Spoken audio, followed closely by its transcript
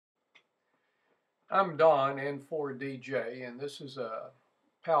I'm Don, N4DJ, and this is a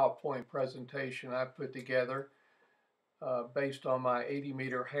PowerPoint presentation I put together based on my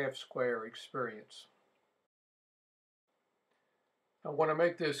 80-meter half-square experience. I want to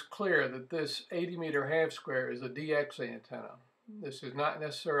make this clear that this 80-meter half-square is a DX antenna. This is not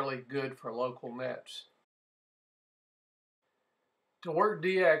necessarily good for local nets. To work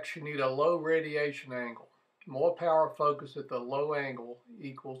DX, you need a low radiation angle. More power focused at the low angle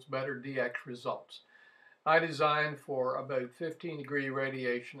equals better DX results. I designed for about 15-degree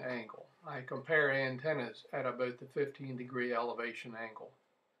radiation angle. I compare antennas at about the 15-degree elevation angle.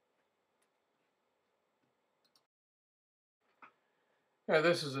 Now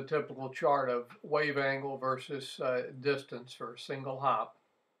this is a typical chart of wave angle versus distance for a single hop.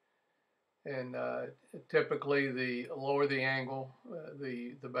 And typically the lower the angle,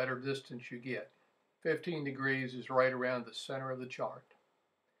 the better distance you get. 15 degrees is right around the center of the chart.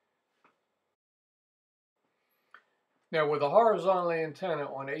 Now with a horizontal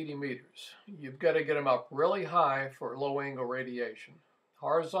antenna on 80 meters, you've got to get them up really high for low angle radiation.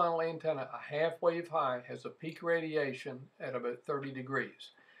 Horizontal antenna, a half wave high, has a peak radiation at about 30 degrees.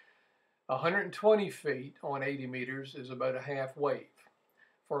 120 feet on 80 meters is about a half wave.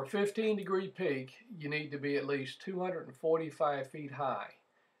 For a 15-degree peak, you need to be at least 245 feet high,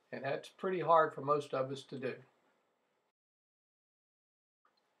 and that's pretty hard for most of us to do.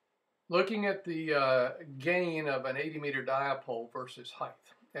 Looking at the gain of an 80-meter dipole versus height.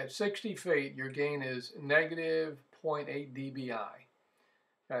 At 60 feet, your gain is negative 0.8 dBi.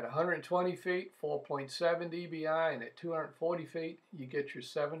 At 120 feet, 4.7 dBi, and at 240 feet, you get your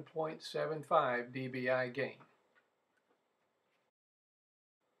 7.75 dBi gain.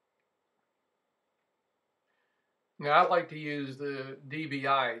 Now, I like to use the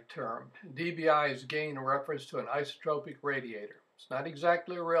dBi term. dBi is gain in reference to an isotropic radiator. It's not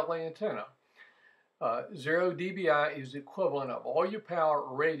exactly a real antenna. 0 dBi is the equivalent of all your power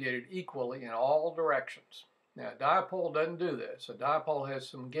radiated equally in all directions. Now, a dipole doesn't do this. A dipole has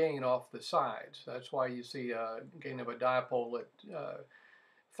some gain off the sides. That's why you see a gain of a dipole at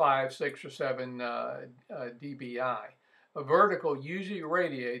 5, 6, or 7 dBi. A vertical usually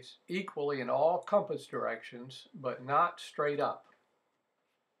radiates equally in all compass directions, but not straight up.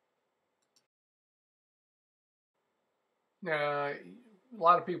 Now, a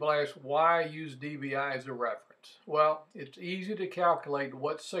lot of people ask, why use dBi as a reference? Well, it's easy to calculate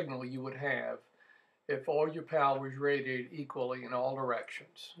what signal you would have if all your power was radiated equally in all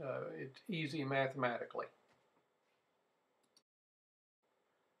directions. It's easy mathematically.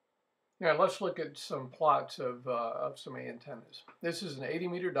 Now let's look at some plots of some antennas. This is an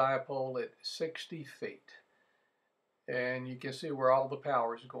 80-meter dipole at 60 feet. And you can see where all the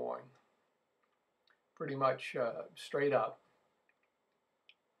power is going. Pretty much straight up.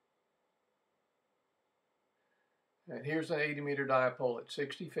 And here's an 80-meter dipole at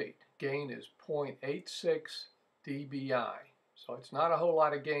 60 feet. Gain is 0.86 dBi. So it's not a whole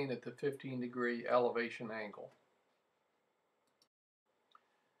lot of gain at the 15-degree elevation angle.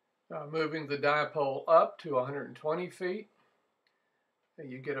 Moving the dipole up to 120 feet,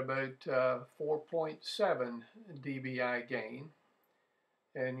 you get about 4.7 dBi gain.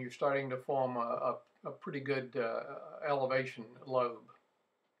 And you're starting to form a pretty good elevation lobe.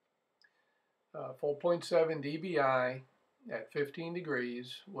 4.7 dBi at 15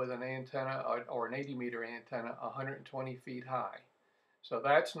 degrees with an antenna or an 80-meter antenna 120 feet high. So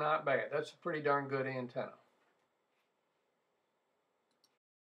that's not bad. That's a pretty darn good antenna.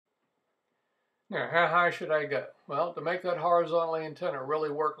 Now, how high should I go? Well, to make that horizontal antenna really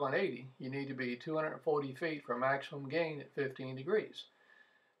work on 80, you need to be 240 feet for maximum gain at 15 degrees.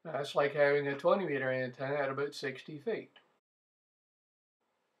 Now, that's like having a 20-meter antenna at about 60 feet.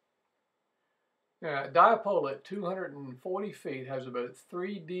 Now, a dipole at 240 feet has about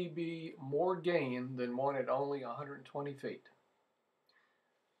 3 dB more gain than one at only 120 feet.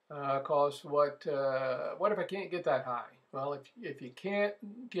 Because what if I can't get that high? Well, if you can't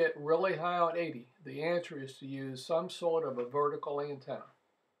get really high on 80, the answer is to use some sort of a vertical antenna.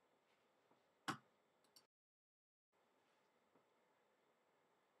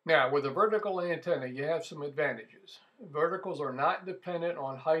 Now, with a vertical antenna, you have some advantages. Verticals are not dependent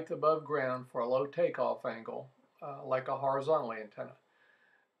on height above ground for a low takeoff angle, like a horizontal antenna.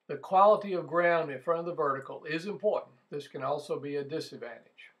 The quality of ground in front of the vertical is important. This can also be a disadvantage.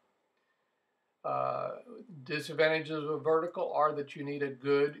 Disadvantages of vertical are that you need a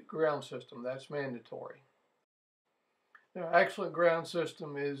good ground system. That's mandatory. Now, excellent ground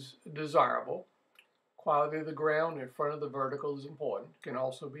system is desirable. Quality of the ground in front of the vertical is important. Can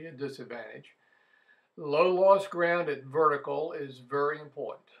also be a disadvantage. Low loss ground at vertical is very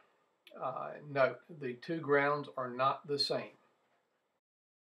important. note, the two grounds are not the same.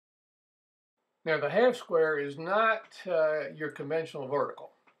 Now the half square is not your conventional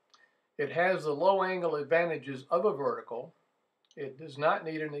vertical. It has the low angle advantages of a vertical. It does not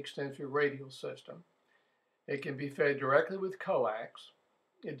need an extensive radial system. It can be fed directly with coax.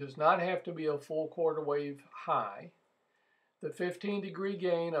 It does not have to be a full quarter wave high. The 15-degree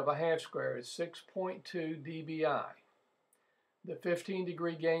gain of a half square is 6.2 dBi. The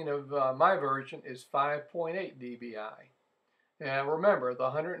 15-degree gain of my version is 5.8 dBi. And remember,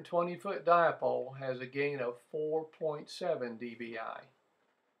 the 120-foot dipole has a gain of 4.7 dBi.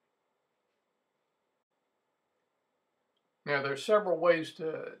 Now, there are several ways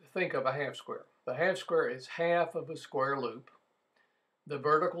to think of a half square. The half square is half of a square loop. The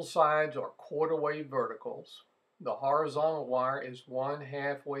vertical sides are quarter wave verticals. The horizontal wire is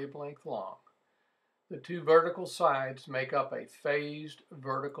 1/2 wavelength long. The two vertical sides make up a phased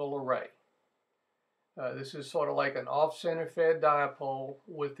vertical array. This is sort of like an off-center fed dipole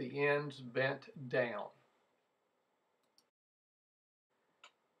with the ends bent down.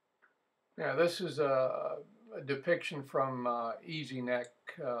 Now this is a depiction from EasyNeck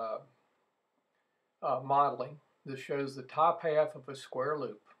modeling. This shows the top half of a square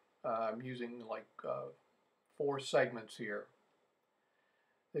loop. I'm using like 4 segments here.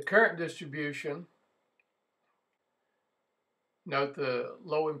 The current distribution, note the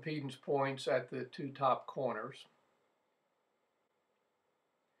low impedance points at the two top corners.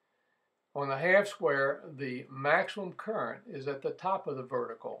 On the half square, the maximum current is at the top of the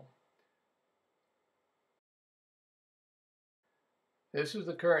vertical. This is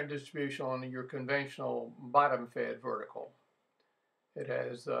the current distribution on your conventional bottom fed vertical. It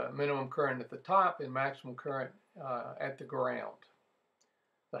has minimum current at the top and maximum current at the ground.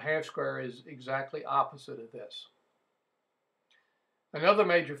 The half square is exactly opposite of this. Another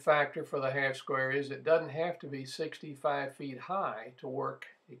major factor for the half square is it doesn't have to be 65 feet high to work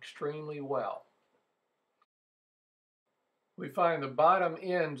extremely well. We find the bottom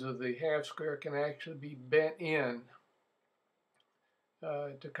ends of the half square can actually be bent in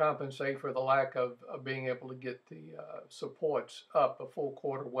to compensate for the lack of being able to get the supports up a full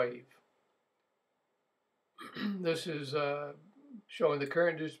quarter wave. This is showing the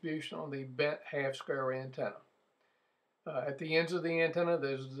current distribution on the bent half square antenna. At the ends of the antenna,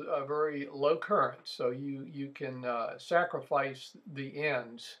 there's a very low current, so you can sacrifice the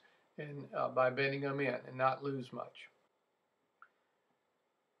ends and by bending them in and not lose much.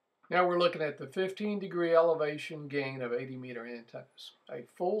 Now we're looking at the 15-degree elevation gain of 80-meter antennas. A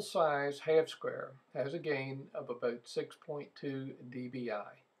full-size half square has a gain of about 6.2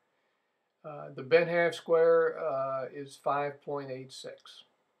 dBi. The bent half square is 5.86.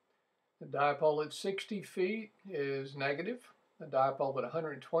 The dipole at 60 feet is negative. The dipole at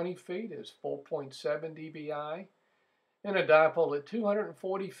 120 feet is 4.7 dBi. And a dipole at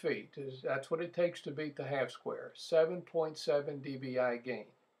 240 feet, that's what it takes to beat the half square, 7.7 dBi gain.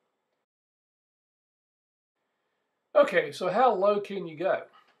 Okay, so how low can you go?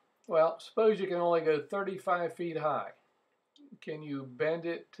 Well, suppose you can only go 35 feet high. Can you bend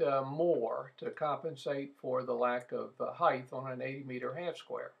it more to compensate for the lack of height on an 80-meter half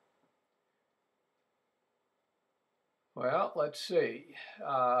square? Well, let's see.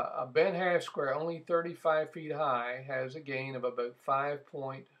 A bent half square only 35 feet high has a gain of about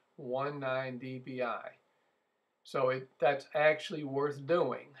 5.19 dBi. So that's actually worth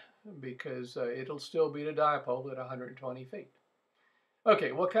doing because it'll still beat a dipole at 120 feet.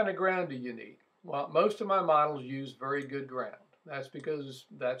 Okay, what kind of ground do you need? Well, most of my models use very good ground. That's because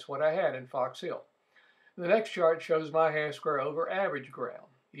that's what I had in Fox Hill. The next chart shows my half square over average ground.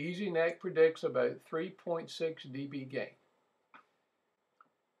 EasyNeck predicts about 3.6 dB gain.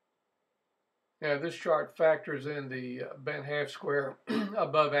 Now this chart factors in the bent half square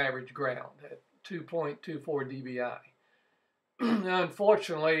above average ground at 2.24 dBi.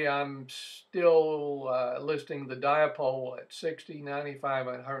 Unfortunately, I'm still listing the dipole at 60, 95,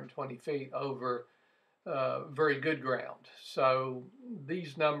 and 120 feet over very good ground. So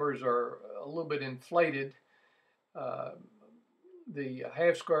these numbers are a little bit inflated. The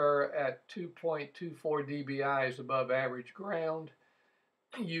half square at 2.24 dBi is above average ground.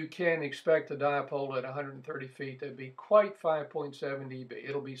 You can expect the dipole at 130 feet to be quite 5.7 dB.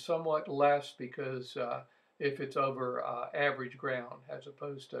 It'll be somewhat less because if it's over average ground as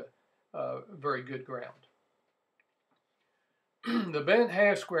opposed to very good ground. The bent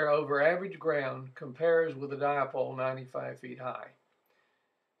half square over average ground compares with a dipole 95 feet high.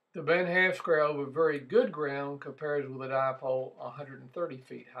 The bent half square over very good ground compares with a dipole 130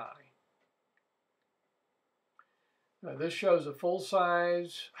 feet high. This shows a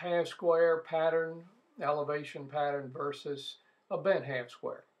full-size half square pattern, elevation pattern versus a bent half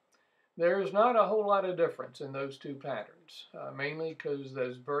square. There's not a whole lot of difference in those two patterns, mainly because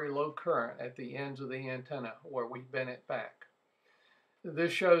there's very low current at the ends of the antenna where we bent it back.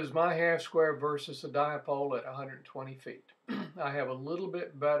 This shows my half square versus a dipole at 120 feet. I have a little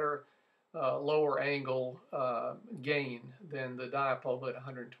bit better lower angle gain than the dipole at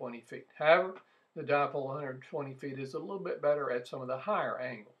 120 feet. However, the dipole 120 feet is a little bit better at some of the higher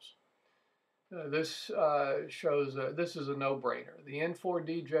angles. This shows, this is a no-brainer. The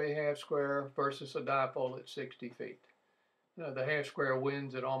N4DJ half square versus a dipole at 60 feet. The half square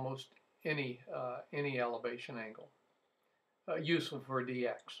wins at almost any elevation angle. Useful for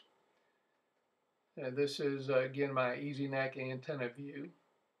DX. This is, again, my easy neck antenna view,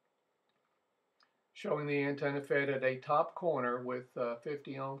 showing the antenna fed at a top corner with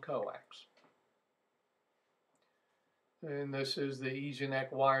 50 ohm coax. And this is the easy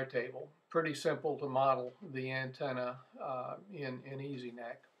neck wire table. Pretty simple to model the antenna in easy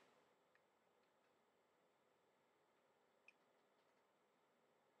neck.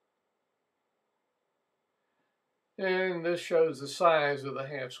 And this shows the size of the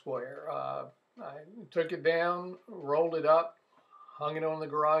half square. I took it down, rolled it up, hung it on the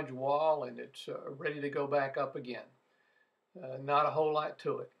garage wall, and it's ready to go back up again. Not a whole lot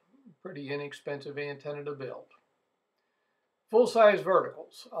to it. Pretty inexpensive antenna to build. Full-size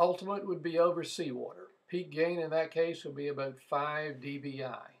verticals. Ultimate would be over seawater. Peak gain in that case would be about 5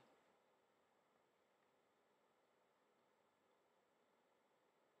 dBi.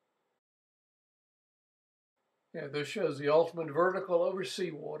 Yeah, this shows the ultimate vertical over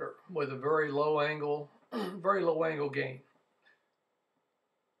seawater with a very low angle gain.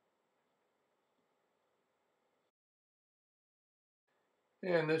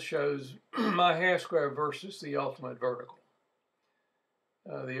 And this shows my half square versus the ultimate vertical.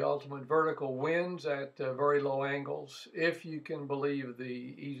 The ultimate vertical wins at very low angles, if you can believe the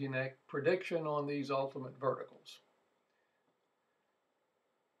easy neck prediction on these ultimate verticals.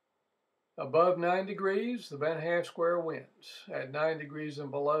 Above 9 degrees, the bent half square wins. At 9 degrees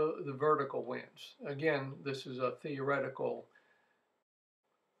and below, the vertical wins. Again, this is a theoretical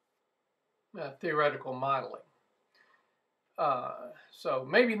modeling. So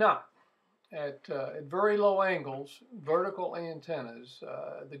maybe not. At very low angles, vertical antennas,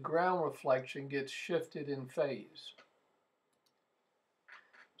 the ground reflection gets shifted in phase.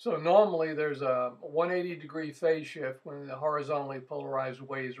 So normally there's a 180-degree phase shift when the horizontally polarized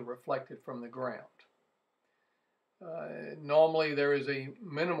waves are reflected from the ground. Normally there is a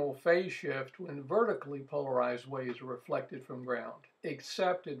minimal phase shift when vertically polarized waves are reflected from ground,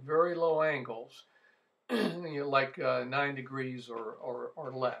 except at very low angles, like 9 degrees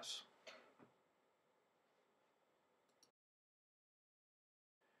or less.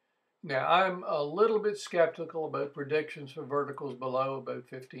 Now, I'm a little bit skeptical about predictions for verticals below about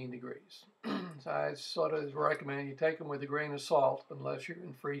 15 degrees. So I sort of recommend you take them with a grain of salt unless you're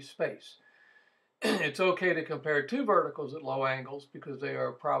in free space. It's okay to compare two verticals at low angles because they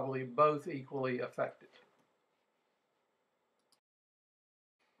are probably both equally affected.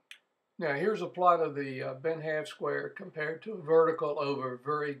 Now, here's a plot of the bent half square compared to a vertical over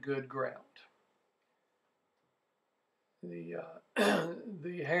very good ground.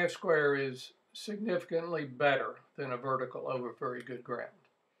 The half square is significantly better than a vertical over very good ground.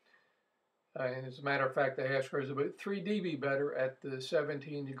 And as a matter of fact, the half square is about 3 dB better at the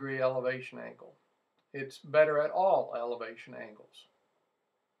 17-degree elevation angle. It's better at all elevation angles.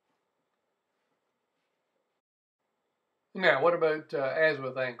 Now, what about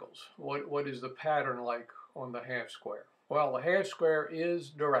azimuth angles? What is the pattern like on the half square? Well, the half square is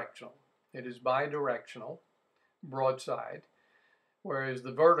directional. It is bidirectional, broadside, whereas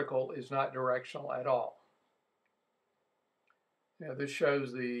the vertical is not directional at all. Now, this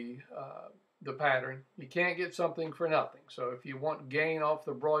shows the pattern. You can't get something for nothing. So if you want gain off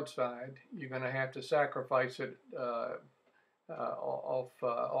the broadside, you're going to have to sacrifice it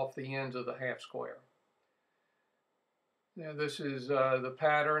off the ends of the half square. Now, this is the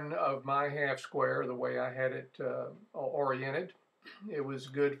pattern of my half square, the way I had it oriented. It was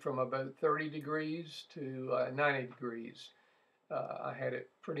good from about 30 degrees to 90 degrees. I had it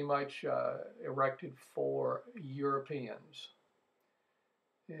pretty much erected for Europeans.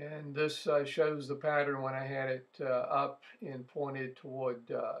 And this shows the pattern when I had it up and pointed toward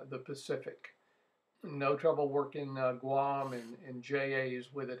the Pacific. No trouble working Guam and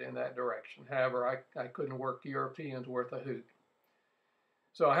JAs with it in that direction. However, I couldn't work Europeans worth a hoot.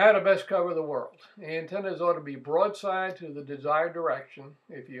 So how to best cover the world? Antennas ought to be broadside to the desired direction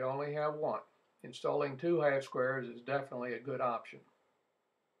if you only have one. installing 2 half squares is definitely a good option.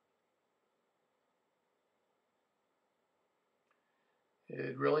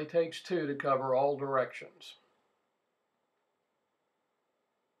 It really takes 2 to cover all directions.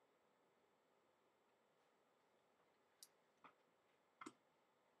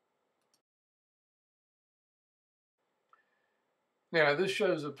 Now this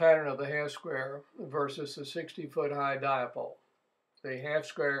shows the pattern of the half square versus the 60-foot high dipole. The half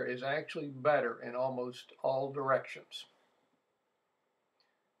square is actually better in almost all directions.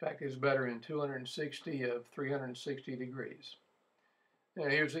 In fact, it's better in 260 of 360 degrees. Now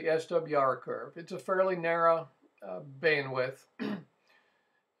here's the SWR curve. It's a fairly narrow bandwidth.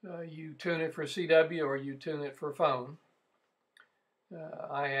 You tune it for CW or you tune it for phone.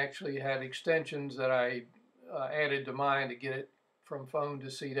 I actually had extensions that I added to mine to get it from phone to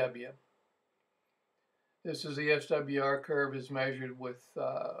CW. This is the SWR curve is measured with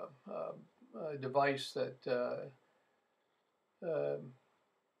a device that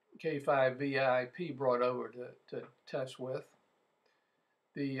K5 VIP brought over to test with.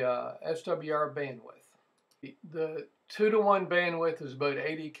 The SWR bandwidth. The 2-to-1 bandwidth is about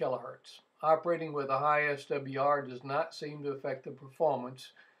 80 kilohertz. Operating with a high SWR does not seem to affect the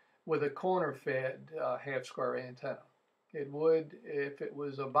performance with a corner-fed half square antenna. It would if it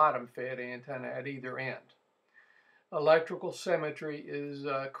was a bottom-fed antenna at either end. Electrical symmetry is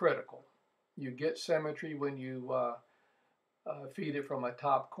critical. You get symmetry when you feed it from a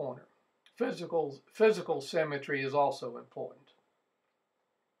top corner. Physical symmetry is also important.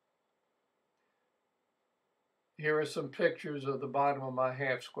 Here are some pictures of the bottom of my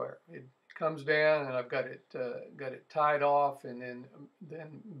half square. It comes down and I've got it tied off and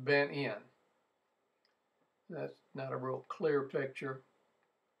then bent in. That's not a real clear picture.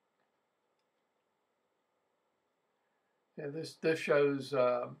 And this shows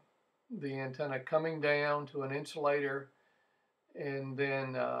the antenna coming down to an insulator and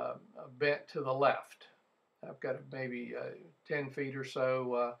then bent to the left. I've got it maybe 10 feet or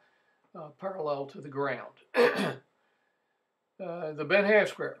so parallel to the ground. The bent half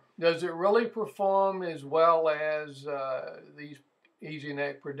square, does it really perform as well as these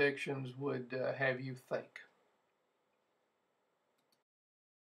EasyNet predictions would have you think?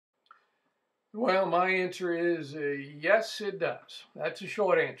 Well, my answer is yes, it does. That's a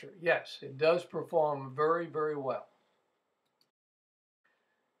short answer. Yes, it does perform very, very well.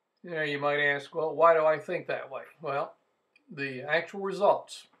 Now you might ask, well, why do I think that way? Well, the actual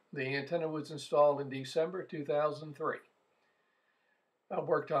results. The antenna was installed in December 2003. I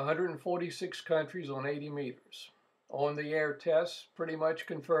worked 146 countries on 80 meters. On-the-air tests pretty much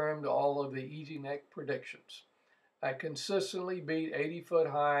confirmed all of the EasyNet predictions. I consistently beat 80-foot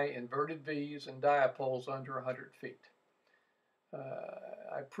high inverted V's and dipoles under 100 feet.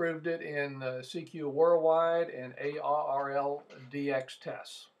 I proved it in CQ Worldwide and ARRL DX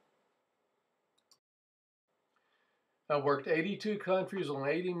tests. I worked 82 countries on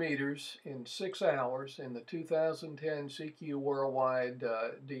 80 meters in 6 hours in the 2010 CQ Worldwide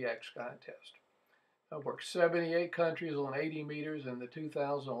DX contest. I worked 78 countries on 80 meters in the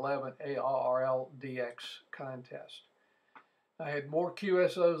 2011 ARRL DX contest. I had more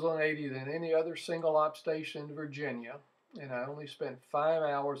QSOs on 80 than any other single op station in Virginia, and I only spent 5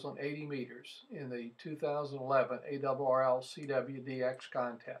 hours on 80 meters in the 2011 ARRL CW DX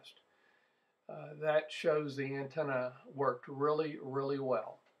contest. That shows the antenna worked really, really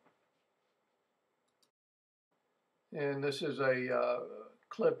well. And this is a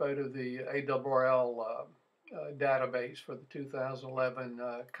clip out of the ARRL database for the 2011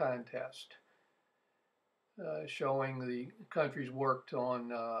 contest, showing the countries worked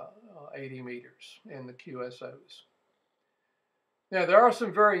on 80 meters and the QSOs. Now there are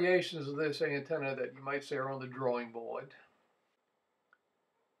some variations of this antenna that you might say are on the drawing board.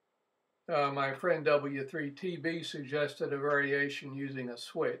 My friend W3TB suggested a variation using a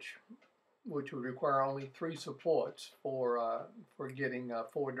switch, which would require only 3 supports for getting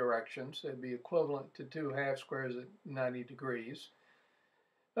 4 directions. It'd be equivalent to 2 half squares at 90 degrees.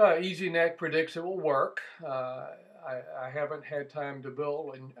 EasyNet predicts it will work. I haven't had time to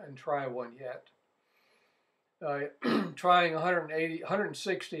build and try one yet. Trying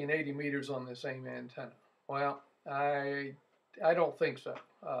 160 and 80 meters on the same antenna. Well, I don't think so.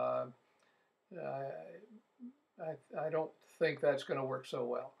 I don't think that's going to work so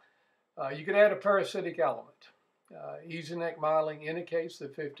well. You could add a parasitic element. EasyNet modeling indicates the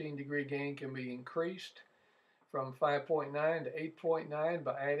 15-degree gain can be increased from 5.9 to 8.9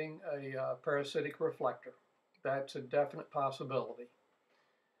 by adding a parasitic reflector. That's a definite possibility.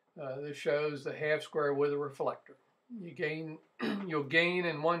 This shows the half square with a reflector. you'll gain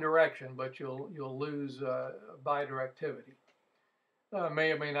in one direction, but you'll lose bidirectivity.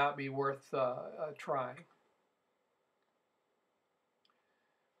 May or may not be worth trying.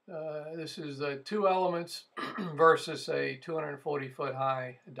 This is the 2 elements versus a 240-foot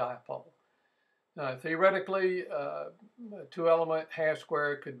high dipole. Theoretically, a 2-element half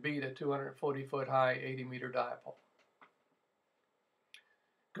square could beat a 240-foot high 80-meter dipole.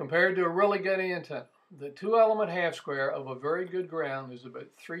 Compared to a really good antenna, the 2-element half square of a very good ground is about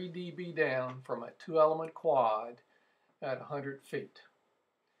 3 dB down from a 2-element quad at 100 feet.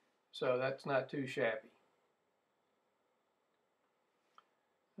 So that's not too shabby.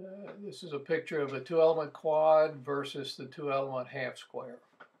 This is a picture of a 2-element quad versus the 2-element half square.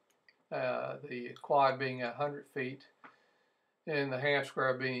 The quad being 100 feet and the half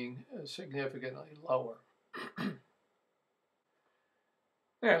square being significantly lower.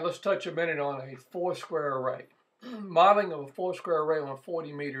 Now let's touch a minute on a 4-square array. Modeling of a 4-square array on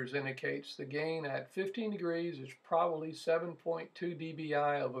 40 meters indicates the gain at 15 degrees is probably 7.2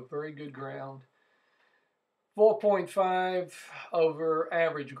 dBi over very good ground, 4.5 over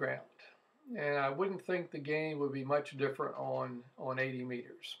average ground. And I wouldn't think the gain would be much different on 80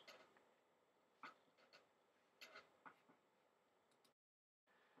 meters.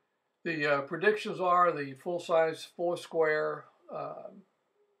 The predictions are the full-size 4-square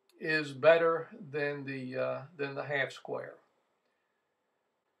is better than the half square,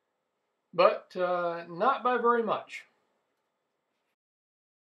 but not by very much.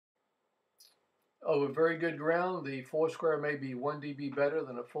 Over very good ground, the 4-square may be 1 dB better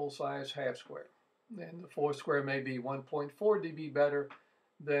than a full-size half square, and the 4-square may be 1.4 dB better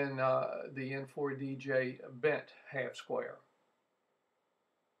than the N4DJ bent half square.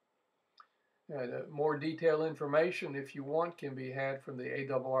 More detailed information, if you want, can be had from the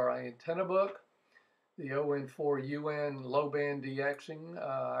ARRI antenna book, the ON4UN low band DXing.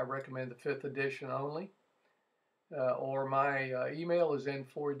 I recommend the 5th edition only. Or my email is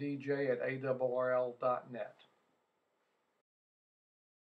n4dj@arrl.net.